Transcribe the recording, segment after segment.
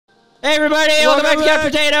Hey, everybody, welcome back to Cat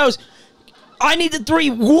Potatoes. I need the 3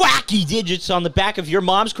 wacky digits on the back of your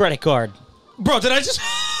mom's credit card. Bro, did I just...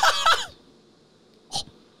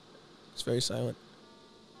 It's very silent.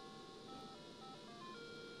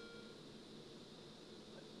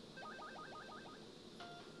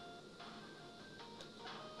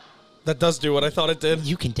 That does do what I thought it did.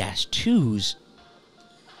 You can dash 2s.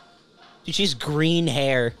 Dude, she's green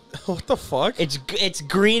hair. What the fuck? It's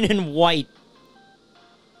green and white.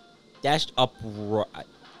 Dashed up right.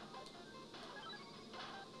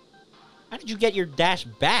 How did you get your dash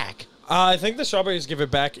back? I think the strawberries give it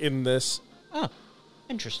back in this. Oh,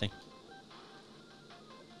 interesting.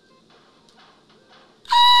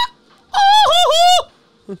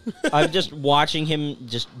 I'm just watching him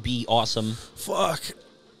just be awesome. Fuck.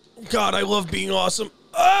 God, I love being awesome.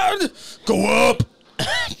 Go up.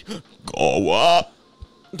 Go up.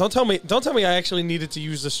 Don't tell me I actually needed to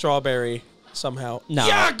use the strawberry somehow. No.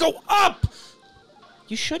 Yeah, go up.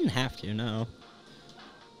 You shouldn't have to, no.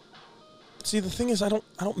 See, the thing is I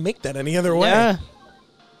don't make that any other way. Yeah.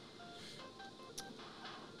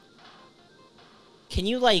 Can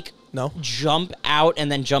you like jump out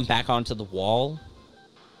and then jump back onto the wall?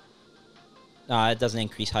 It doesn't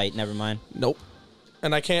increase height, never mind. Nope.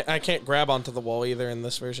 And I can't grab onto the wall either in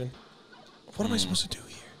this version. What am I supposed to do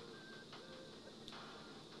here?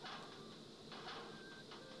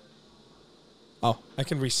 Oh, I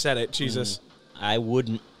can reset it. Jesus. I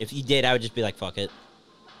wouldn't. If you did, I would just be like, fuck it.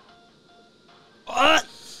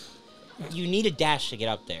 You need a dash to get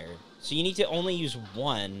up there. So you need to only use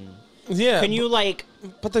 1. Yeah. Can you, like,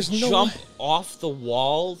 but there's no jump off the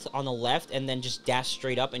wall on the left and then just dash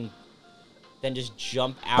straight up and then just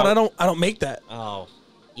jump out? But I don't make that. Oh.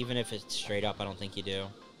 Even if it's straight up, I don't think you do.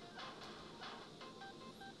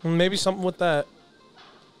 Maybe something with that.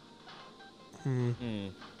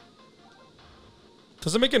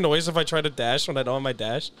 Does it make a noise if I try to dash when I don't have my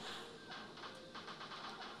dash?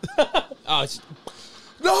 Oh, it's...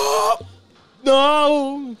 No!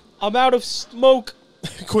 No! I'm out of smoke.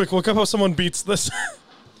 Quick, look up how someone beats this.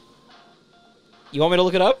 You want me to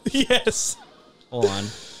look it up? Yes. Hold on.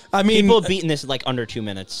 I mean... People have beaten this in like under 2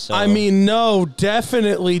 minutes, so... I mean, no,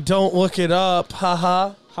 definitely don't look it up.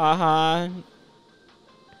 Haha. Haha.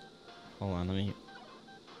 Hold on, let me...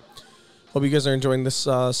 Hope you guys are enjoying this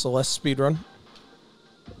Celeste speedrun.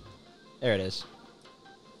 There it is.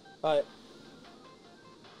 Alright.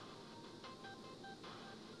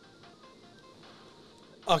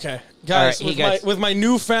 Okay, guys, with my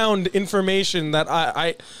newfound information that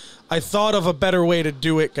I thought of a better way to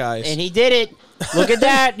do it, guys. And he did it. Look at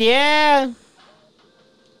that, yeah.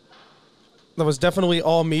 That was definitely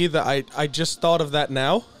all me that I just thought of that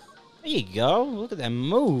now. There you go. Look at them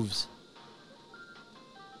moves.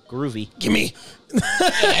 Groovy. Gimme.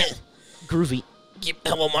 Groovy.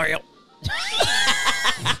 Hello, Mario.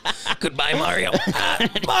 Goodbye, Mario.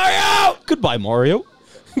 Mario! Goodbye, Mario.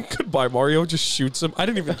 Goodbye, Mario. Just shoots him. I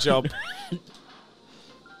didn't even jump.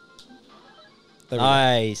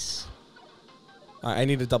 Nice. Right, I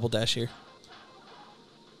need a double dash here.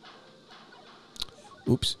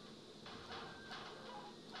 Oops.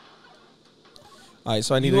 Alright,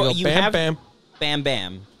 so I need to go bam, bam. Bam,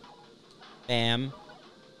 bam. Bam.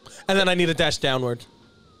 And then I need a dash downward.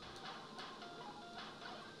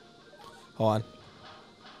 Hold on.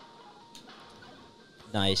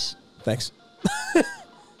 Nice. Thanks.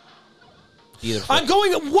 Beautiful. I'm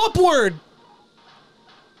going upward!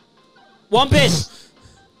 Wumpus!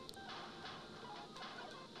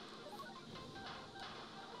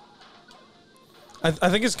 I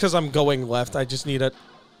think it's because I'm going left. I just need a...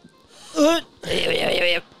 What?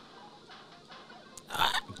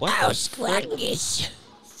 Oh, Scrungus.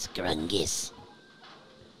 Scrungus.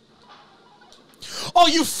 Oh,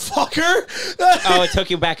 you fucker! Oh, it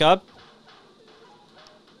took you back up?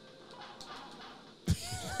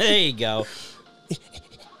 There you go.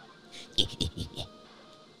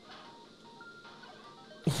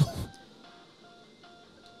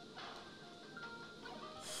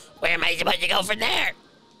 Where am I supposed to go from there?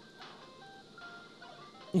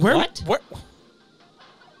 Where? What? Where?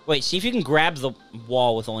 Wait, see if you can grab the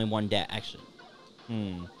wall with only 1 dash. Actually.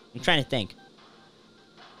 I'm trying to think.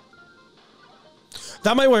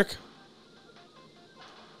 That might work.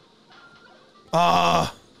 I'm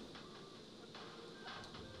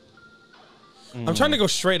trying to go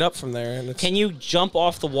straight up from there. And it's... Can you jump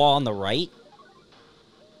off the wall on the right?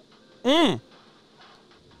 No,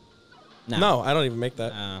 No. I don't even make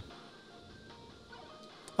that.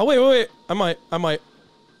 Oh, wait. I might.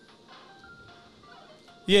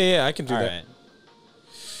 Yeah, I can do that. Right.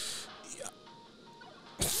 Yeah.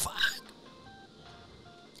 Fuck.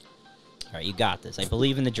 All right, you got this. I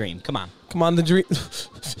believe in the dream. Come on. Come on, the dream.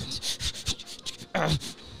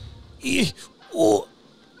 Oh.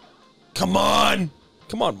 Come on.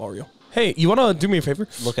 Come on, Mario. Hey, you want to do me a favor?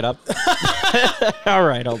 Look it up. All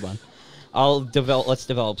right, hold on. Let's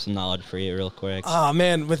develop some knowledge for you real quick. Ah,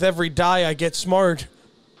 man, with every die, I get smart.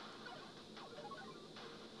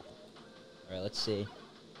 All right, let's see.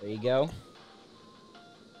 There you go.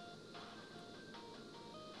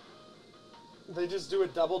 They just do a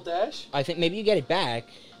double dash? I think maybe you get it back.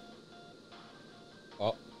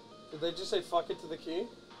 Oh. Did they just say fuck it to the key?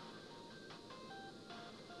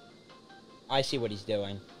 I see what he's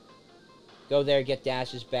doing. Go there, get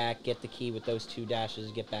dashes back, get the key with those 2 dashes,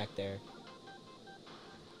 get back there.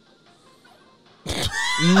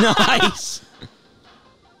 Nice!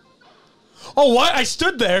 Oh, what? I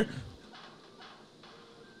stood there.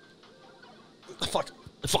 Fuck.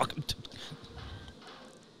 Fuck.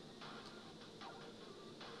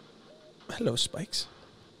 Hello, Spikes.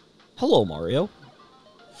 Hello, Mario.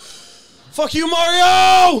 Fuck you,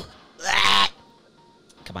 Mario!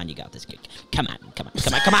 Come on, you got this, kid. Come on, come on,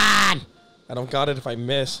 come on, come on! I don't got it if I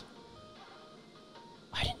miss.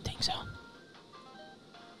 I didn't think so.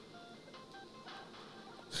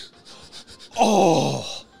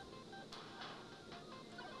 Oh!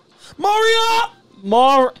 Mario!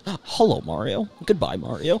 Hello, Mario. Goodbye,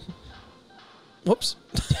 Mario. Whoops.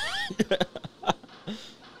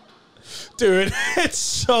 Dude, it's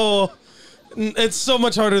so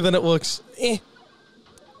much harder than it looks. Eh. Do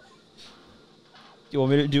you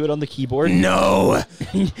want me to do it on the keyboard? No.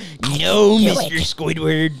 No, Mr.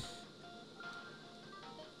 Squidward.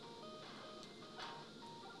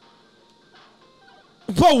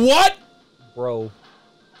 But what? Bro.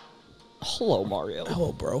 Hello, Mario.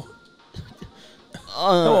 Hello, bro.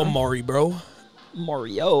 Hello, Mari, bro.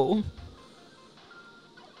 Mario.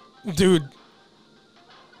 Dude.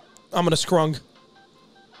 I'm gonna scrung.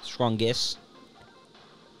 Strongest.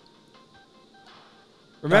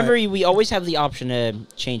 Remember, we always have the option to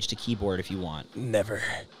change to keyboard if you want. Never.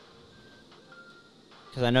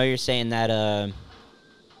 Because I know you're saying that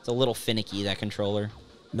it's a little finicky, that controller.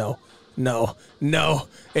 No. No. No.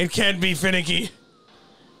 It can't be finicky.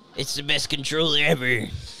 It's the best controller ever.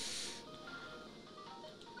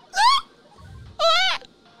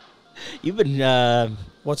 You've been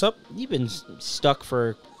What's up? you've been stuck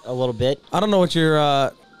for a little bit. I don't know what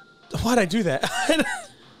you're why'd I do that?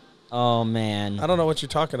 Oh man. I don't know what you're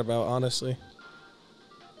talking about, honestly.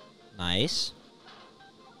 Nice.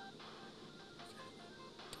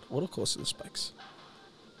 A little closer to the Spikes.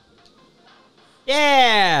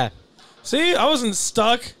 Yeah. See, I wasn't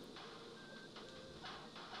stuck.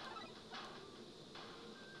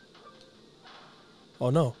 Oh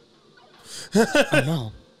no. Oh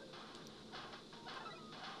no.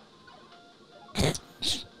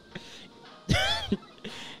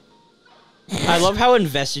 I love how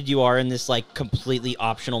invested you are in this like completely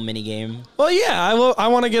optional minigame. Well, yeah, I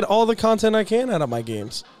want to get all the content I can out of my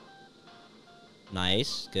games.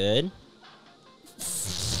 Nice, good.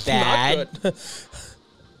 Bad. Not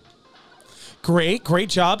good. Great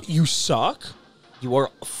job. You suck. You are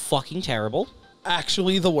fucking terrible.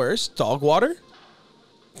 Actually, the worst. Dog water.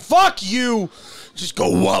 Fuck you. Just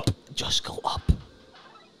go up. Just go up.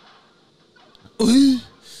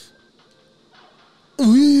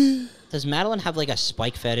 Does Madeline have like a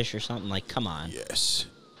spike fetish or something? Like, come on. Yes.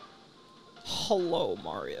 Hello,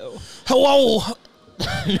 Mario. Hello.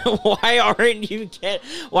 Why aren't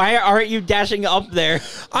you dashing up there?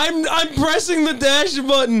 I'm pressing the dash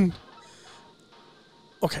button.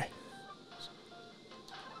 Okay.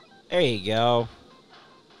 There you go.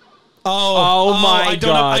 Oh my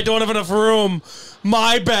God. I don't have enough room.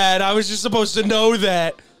 My bad. I was just supposed to know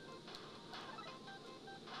that.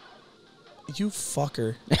 You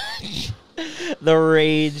fucker. The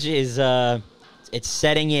rage is it's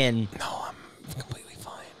setting in. No, I'm completely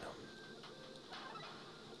fine.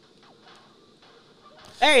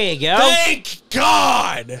 There you go. Thank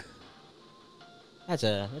God. That's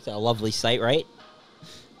a lovely sight, right?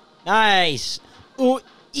 Nice. Ooh,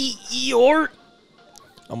 your.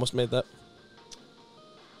 Almost made that. Oh.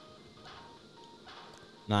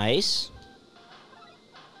 Nice.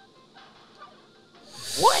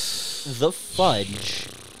 What the fudge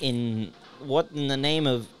what in the name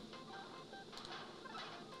of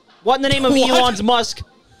What? Elon Musk?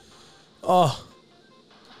 Oh.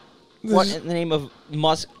 What in the name of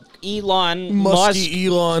Musk? Elon Musky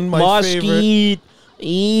Elon, my Musky favorite.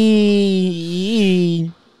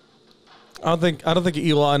 I don't think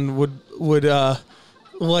Elon would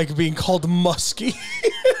like being called musky.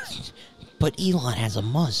 But Elon has a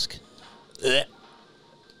Musk.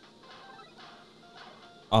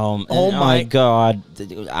 Oh oh my- my God.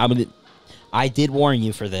 I did warn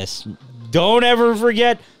you for this. Don't ever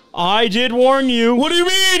forget, I did warn you. What do you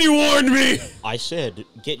mean you warned me? I said,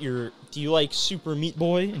 do you like Super Meat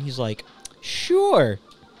Boy? And he's like, sure.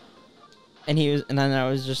 And then I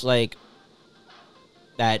was just like,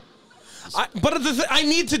 but I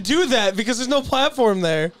need to do that because there's no platform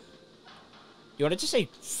there. You want to just say,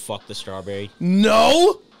 fuck the strawberry?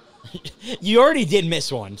 No. You already did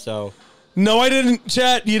miss one, so. No, I didn't,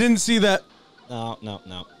 chat. You didn't see that. No.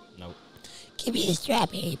 Give me the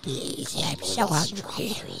strawberry, please. I'm so hungry.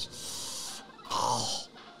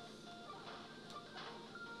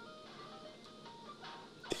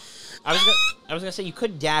 I was gonna say you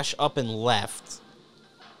could dash up and left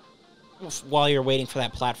while you're waiting for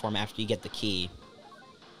that platform after you get the key.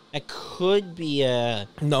 That could be a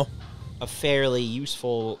fairly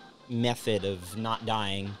useful method of not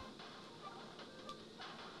dying.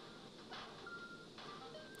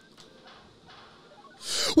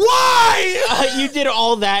 Why? You did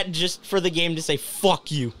all that just for the game to say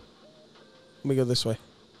fuck you. Let me go this way.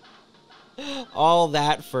 All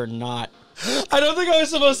that for not. I don't think I was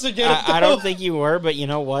supposed to get it. I don't think you were, but you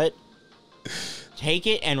know what? Take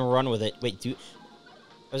it and run with it. Wait, I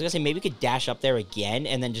was gonna say maybe we could dash up there again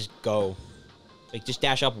and then just go. Like, just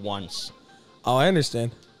dash up once. Oh, I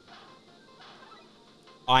understand.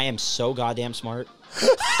 I am so goddamn smart.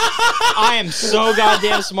 I am so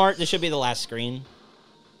goddamn smart. This should be the last screen.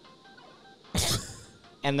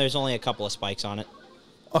 And there's only a couple of spikes on it.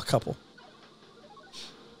 A couple.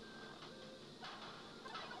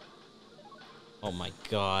 Oh my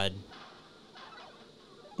god.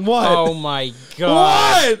 What? Oh my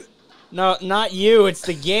god. What? No, not you. It's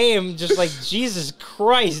the game. Just like, Jesus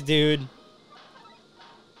Christ, dude.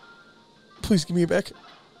 Please give me it back.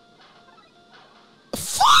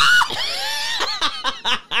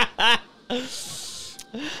 This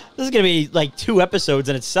is gonna be like 2 episodes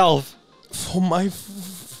in itself. For my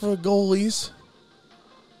for goalies.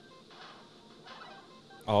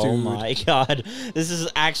 Oh Dude. my god. This is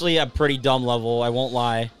actually a pretty dumb level, I won't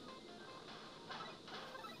lie.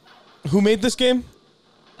 Who made this game?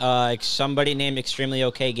 Somebody named Extremely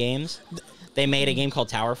OK Games. They made a game called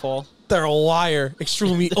Towerfall. They're a liar.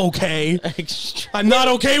 Extremely okay. I'm not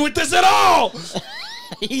okay with this at all.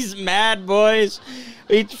 He's mad, boys.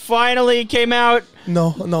 It finally came out.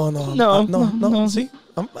 No. No. See?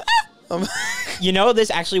 I'm You know, this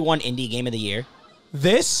actually won Indie Game of the Year.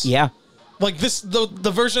 this? Yeah. Like this, the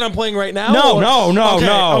version I'm playing right now? No, or-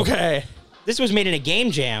 no. Okay. This was made in a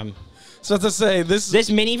game jam. So to say, this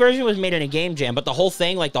Mini version was made in a game jam, but the whole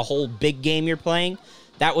thing, like the whole big game you're playing,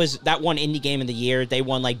 that won Indie Game of the Year. They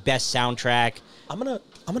won like best soundtrack. I'm gonna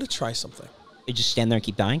try something. You just stand there and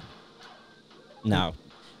keep dying? No.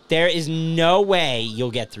 There is no way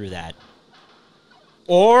you'll get through that.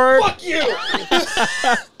 Or Fuck you!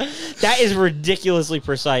 that is ridiculously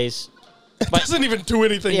precise. It doesn't even do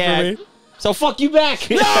anything for me. So fuck you back.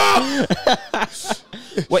 No!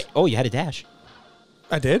 Wait, oh, you had a dash.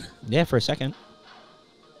 I did? Yeah, for a second.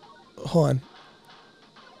 Hold on.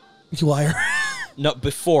 You liar. No,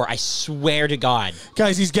 before, I swear to God.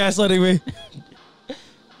 Guys, he's gaslighting me.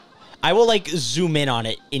 I will like zoom in on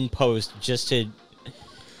it in post just to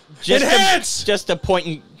Enhance! just to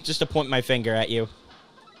point my finger at you.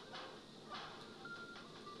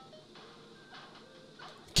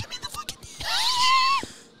 Give me the fucking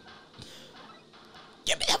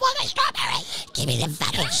Give me the fucking strawberry. Give me the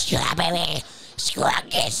fucking strawberry.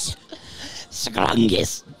 Scrungus.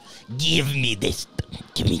 Scrungus. Give me this.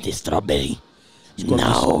 Give me this strawberry.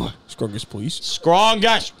 No. Scrungus, please.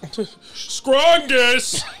 Scrongus.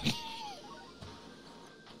 Scrungus!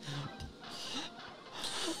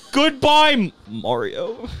 Goodbye,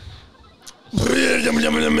 Mario.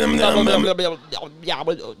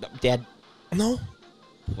 Dead. No.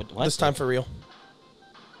 What? This time for real.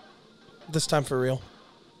 This time for real.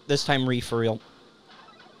 This time for real.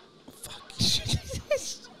 Fuck.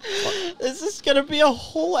 This is gonna be a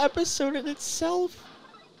whole episode in itself.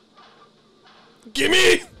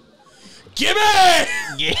 Gimme! Gimme!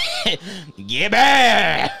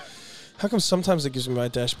 Gimme! How come sometimes it gives me my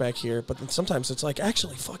dash back here, but then sometimes it's like,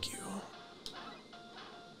 actually, fuck you.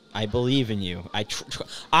 I believe in you.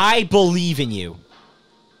 I believe in you.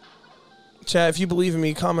 Chat, if you believe in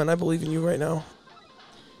me, comment, I believe in you right now.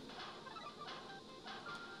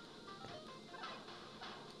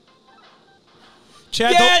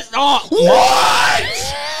 Chat, Yes! Oh!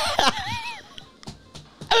 What?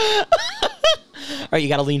 All right, you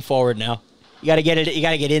gotta lean forward now. You gotta get it. You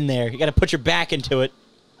gotta get in there. You gotta put your back into it.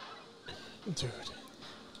 Dude.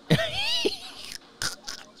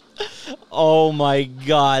 Oh my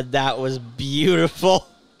God, that was beautiful.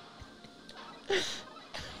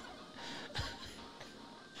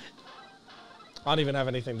 I don't even have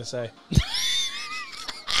anything to say.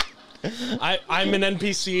 I'm an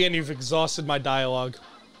NPC and you've exhausted my dialogue.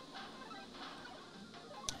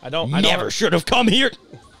 I Never should have come here.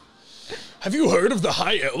 Have you heard of the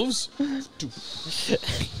High Elves?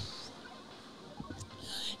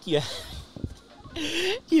 Yeah. Do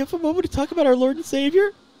you have a moment to talk about our Lord and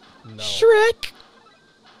Savior? No. Shrek.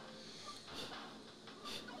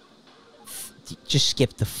 Just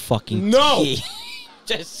skip the fucking key.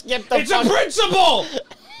 Just skip the It's a principle!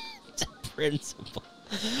 It's a principle.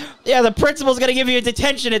 Yeah, the principal's gonna give you a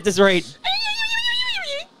detention at this rate.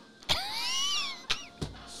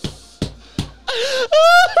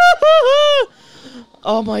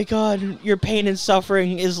 Oh my god, your pain and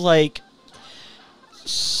suffering is like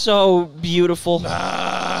so beautiful.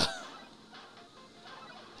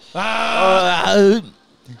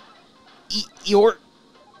 Your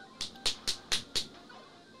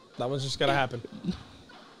That one's just gonna happen.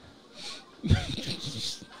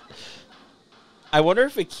 I wonder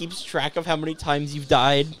if it keeps track of how many times you've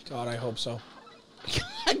died. God, I hope so.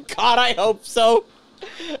 God, I hope so.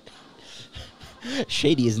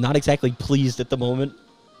 Shady is not exactly pleased at the moment.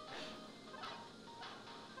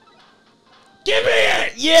 Give me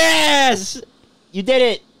it! Yes! You did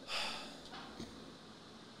it!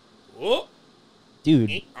 Whoop.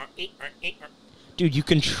 Dude, you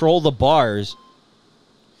control the bars.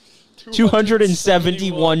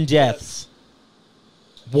 271 deaths.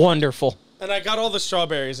 Wonderful. And I got all the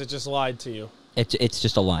strawberries. It just lied to you. It's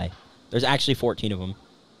just a lie. There's actually 14 of them.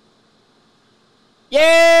 Yay!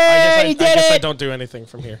 I guess I don't do anything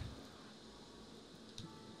from here.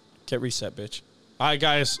 Get reset, bitch. All right,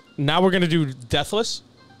 guys. Now we're going to do Deathless.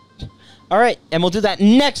 All right, and we'll do that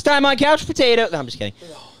next time on Couch Potato. No, I'm just kidding.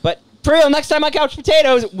 But for real, next time on Couch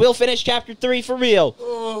Potatoes, we'll finish Chapter 3 for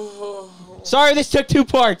real. Sorry this took 2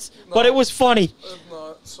 parts, but it was funny. I'm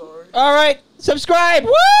not sorry. All right, subscribe.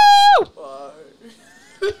 Woo! Bye.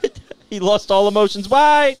 He lost all emotions.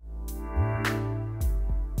 Bye.